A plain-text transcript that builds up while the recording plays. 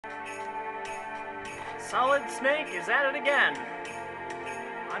Solid Snake is at it again.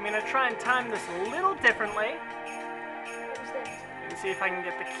 I'm gonna try and time this a little differently. And see if I can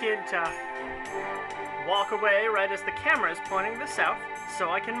get the kid to walk away right as the camera is pointing to the south, so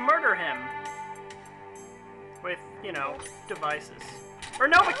I can murder him. With, you know, devices. Or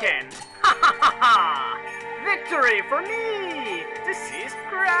Novocaine! Ha ha ha ha! Victory for me! Deceased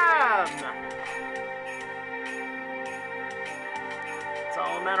Graham! It's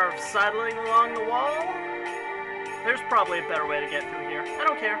all a matter of sidling along the wall. There's probably a better way to get through here. I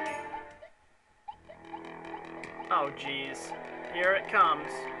don't care. Oh, jeez. Here it comes.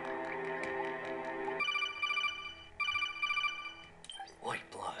 White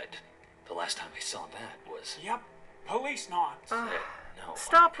blood. The last time I saw that was... Yep, police knots. No,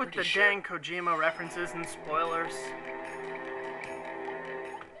 Stop I'm with the pretty sure- dang Kojima references and spoilers.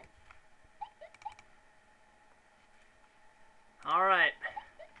 Alright.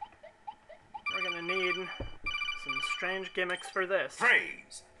 We're gonna need some strange gimmicks for this.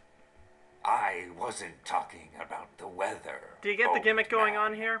 Freeze! I wasn't talking about the weather. Do you get the gimmick going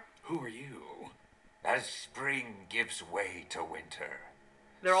on here? Who are you? As spring gives way to winter,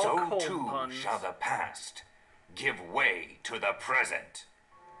 They're all so cold too puns. shall the past give way to the present.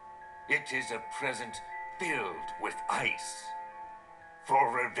 It is a present filled with ice.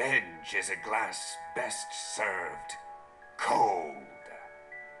 For revenge is a glass best served cold.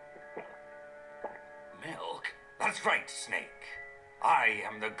 Milk? That's right, Snake. I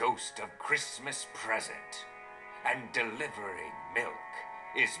am the ghost of Christmas present, and delivering milk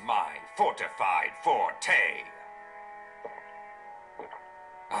is my fortified forte.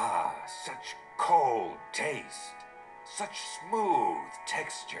 Ah, such cold taste, such smooth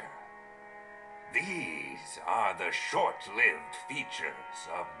texture. These are the short-lived features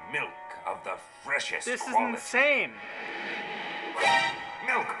of milk of the freshest This is quality. insane.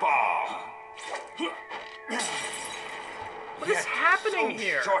 Milk Ball! What is happening so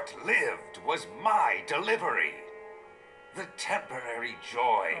here? Short-lived was my delivery. The temporary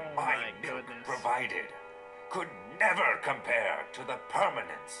joy Oh my my milk goodness. provided could never compare to the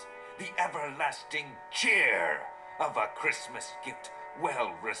permanence, the everlasting cheer of a Christmas gift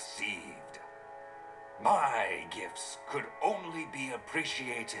well received. My gifts could only be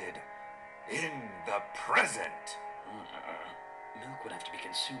appreciated in the present. Milk would have to be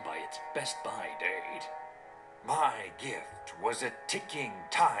consumed by its best by date. My gift was a ticking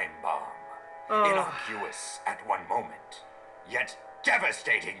time bomb. Ugh. Innocuous at one moment, yet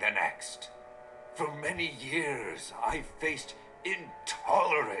devastating the next. For many years, I faced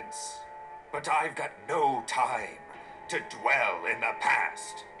intolerance. But I've got no time to dwell in the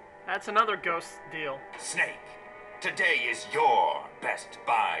past. That's another ghost deal. Snake, today is your best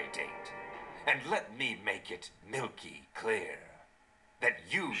buy date. And let me make it milky clear that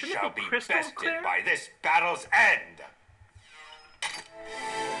you Shouldn't it shall be be crystal bested clear? by this battle's end.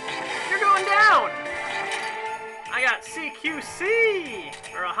 You're going down! I got CQC!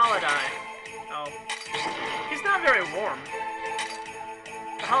 Or a holiday. Oh. He's not very warm.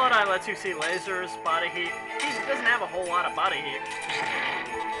 The holiday lets you see lasers, body heat. He doesn't have a whole lot of body heat.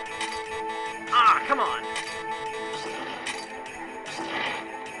 Ah, come on!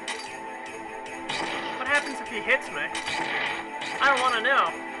 What happens if he hits me? I don't want to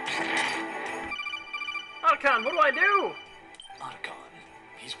know. Otacon, what do I do? Otacon.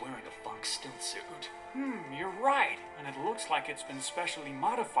 He's wearing a Fox stilt suit. You're right. And it looks like it's been specially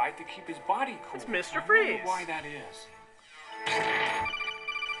modified to keep his body cool. It's Mr. I wonder Freeze. why that is.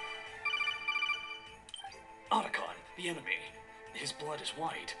 Otacon, the enemy. His blood is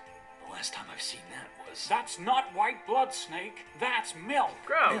white. The last time I've seen that was... That's not white blood, Snake. That's milk.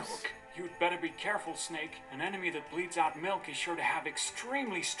 Gross. Milk. You'd better be careful, Snake. An enemy that bleeds out milk is sure to have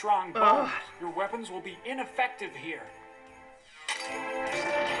extremely strong bones. Ugh. Your weapons will be ineffective here.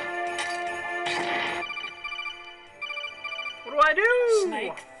 What do I do?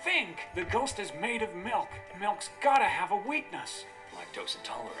 Snake, think! The ghost is made of milk. Milk's gotta have a weakness. Lactose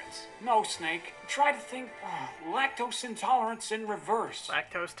intolerance. No, Snake. Try to think lactose intolerance in reverse.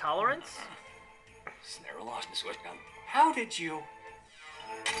 Lactose tolerance? Snare lost in switch gun. How did you...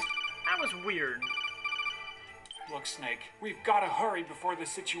 That was weird. Look, Snake, we've gotta hurry before the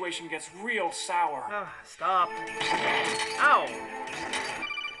situation gets real sour. Stop. Ow!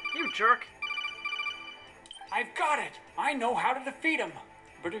 You jerk. I've got it! I know how to defeat him!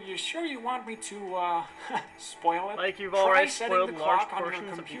 But are you sure you want me to, spoil it? Like you've Try already setting spoiled the large clock on your portions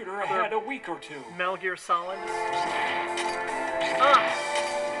of computer other ahead a week or two. Metal Gear Solids.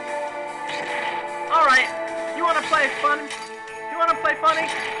 Alright, you wanna play fun? You wanna play funny?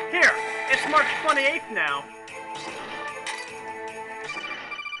 Here, it's March 28th now.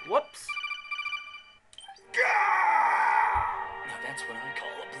 Whoops.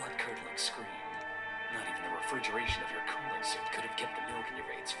 refrigeration of your cooling suit could have kept the milk in your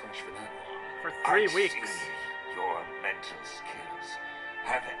veins fresh for that long. For I 3 weeks. see your mental skills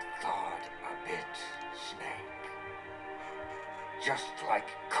haven't thawed a bit, Snake. Just like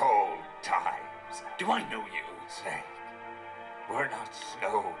cold times. Do I know you? Snake, we're not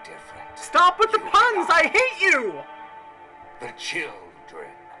so different. Stop with the You puns! are I hate you! the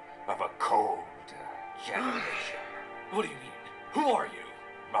children of a cold generation. What do you mean? Who are you?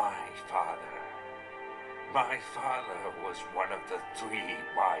 My father. My father was one of the 3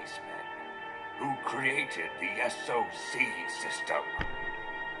 wise men who created the SOC system.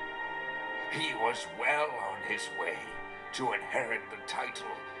 He was well on his way to inherit the title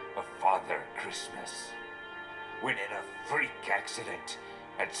of Father Christmas, when in a freak accident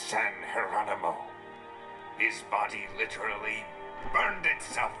at San Geronimo, his body literally burned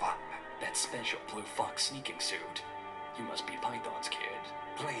itself up. That special blue fox sneaking suit. You must be Python's kid.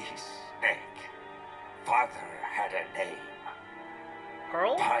 Please, Snake. Father had a name.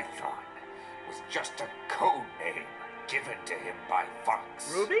 Pearl? Python was just a code name given to him by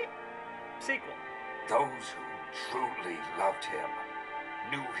Fox. Ruby? Sequel. Those who truly loved him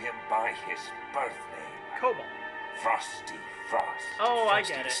knew him by his birth name, Cobalt. Frosty Frost. Oh, I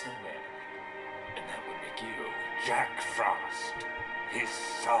Frosty get the it. Snowman. And that would make you. Jack Frost, his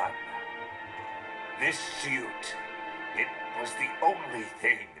son. This suit, it was the only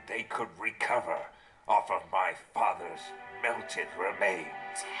thing they could recover off of my father's melted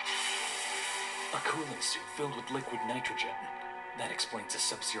remains. A cooling suit filled with liquid nitrogen. That explains the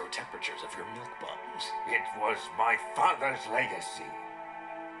sub-zero temperatures of your milk bombs. It was my father's legacy,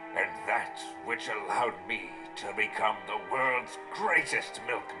 and that which allowed me to become the world's greatest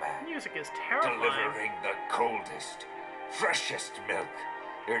milkman. Music is terrifying. Delivering the coldest, freshest milk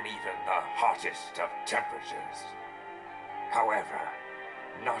in even the hottest of temperatures. However,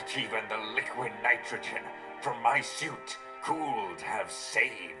 not even the liquid nitrogen from my suit could have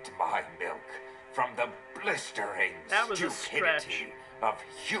saved my milk from the blistering That was a stretch. stupidity of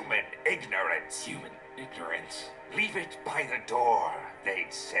human ignorance. Human ignorance. Leave it by the door,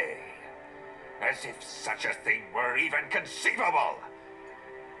 they'd say. As if such a thing were even conceivable.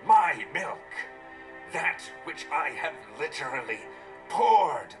 My milk, that which I have literally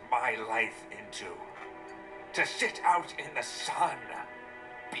poured my life into, to sit out in the sun,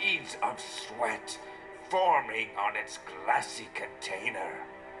 beads of sweat forming on its glassy container,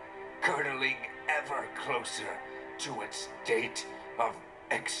 curdling ever closer to its date of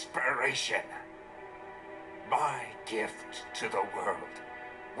expiration. My gift to the world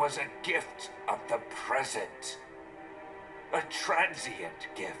was a gift of the present. A transient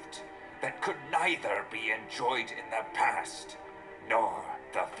gift that could neither be enjoyed in the past nor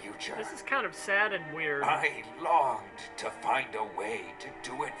the future. This is kind of sad and weird. I longed to find a way to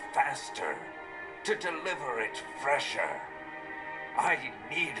do it faster, to deliver it fresher. I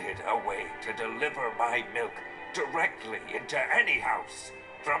needed a way to deliver my milk directly into any house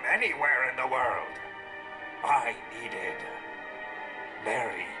from anywhere in the world. I needed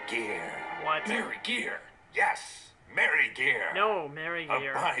Mary Gear. What? Mary Gear. Yes, Mary Gear. No, Mary A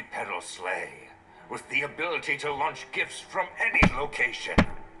Gear. bipedal sleigh with the ability to launch gifts from any location.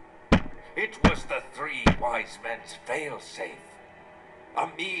 It was the 3 wise men's failsafe. A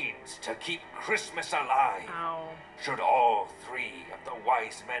means to keep Christmas alive. Ow. Should all 3 of the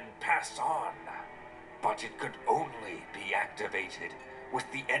wise men pass on. But it could only be activated with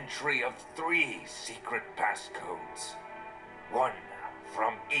the entry of 3 secret passcodes. 1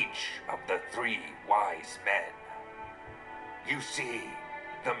 from each of the 3 wise men. You see,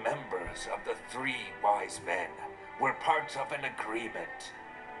 the members of the 3 wise men were part of an agreement.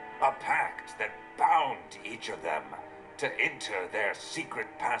 A pact that bound each of them to enter their secret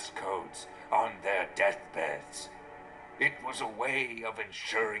passcodes on their deathbeds. It was a way of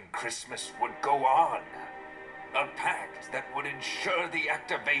ensuring Christmas would go on. A pact that would ensure the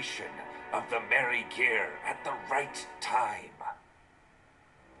activation of the Mary Gear at the right time.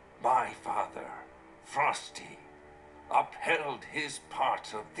 My father, Frosty, upheld his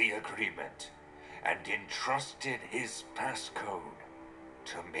part of the agreement and entrusted his passcode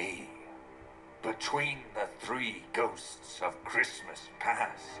to me. Between the 3 ghosts of Christmas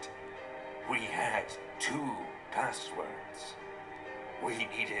past, we had 2 passwords. We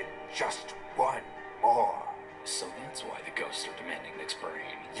needed just 1 more. So that's why the ghosts are demanding Nick's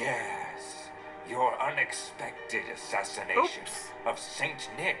brain. Yes, your unexpected assassination Oops. of Saint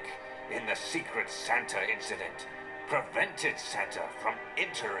Nick in the Secret Santa incident prevented Santa from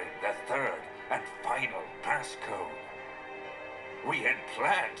entering the 3rd and final passcode. We had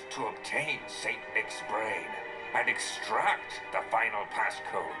planned to obtain Saint Nick's brain and extract the final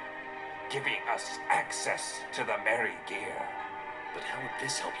passcode, giving us access to the merry gear. But how would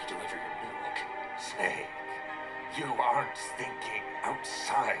this help you deliver your milk? Snake, you aren't thinking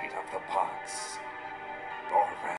outside of the box. Or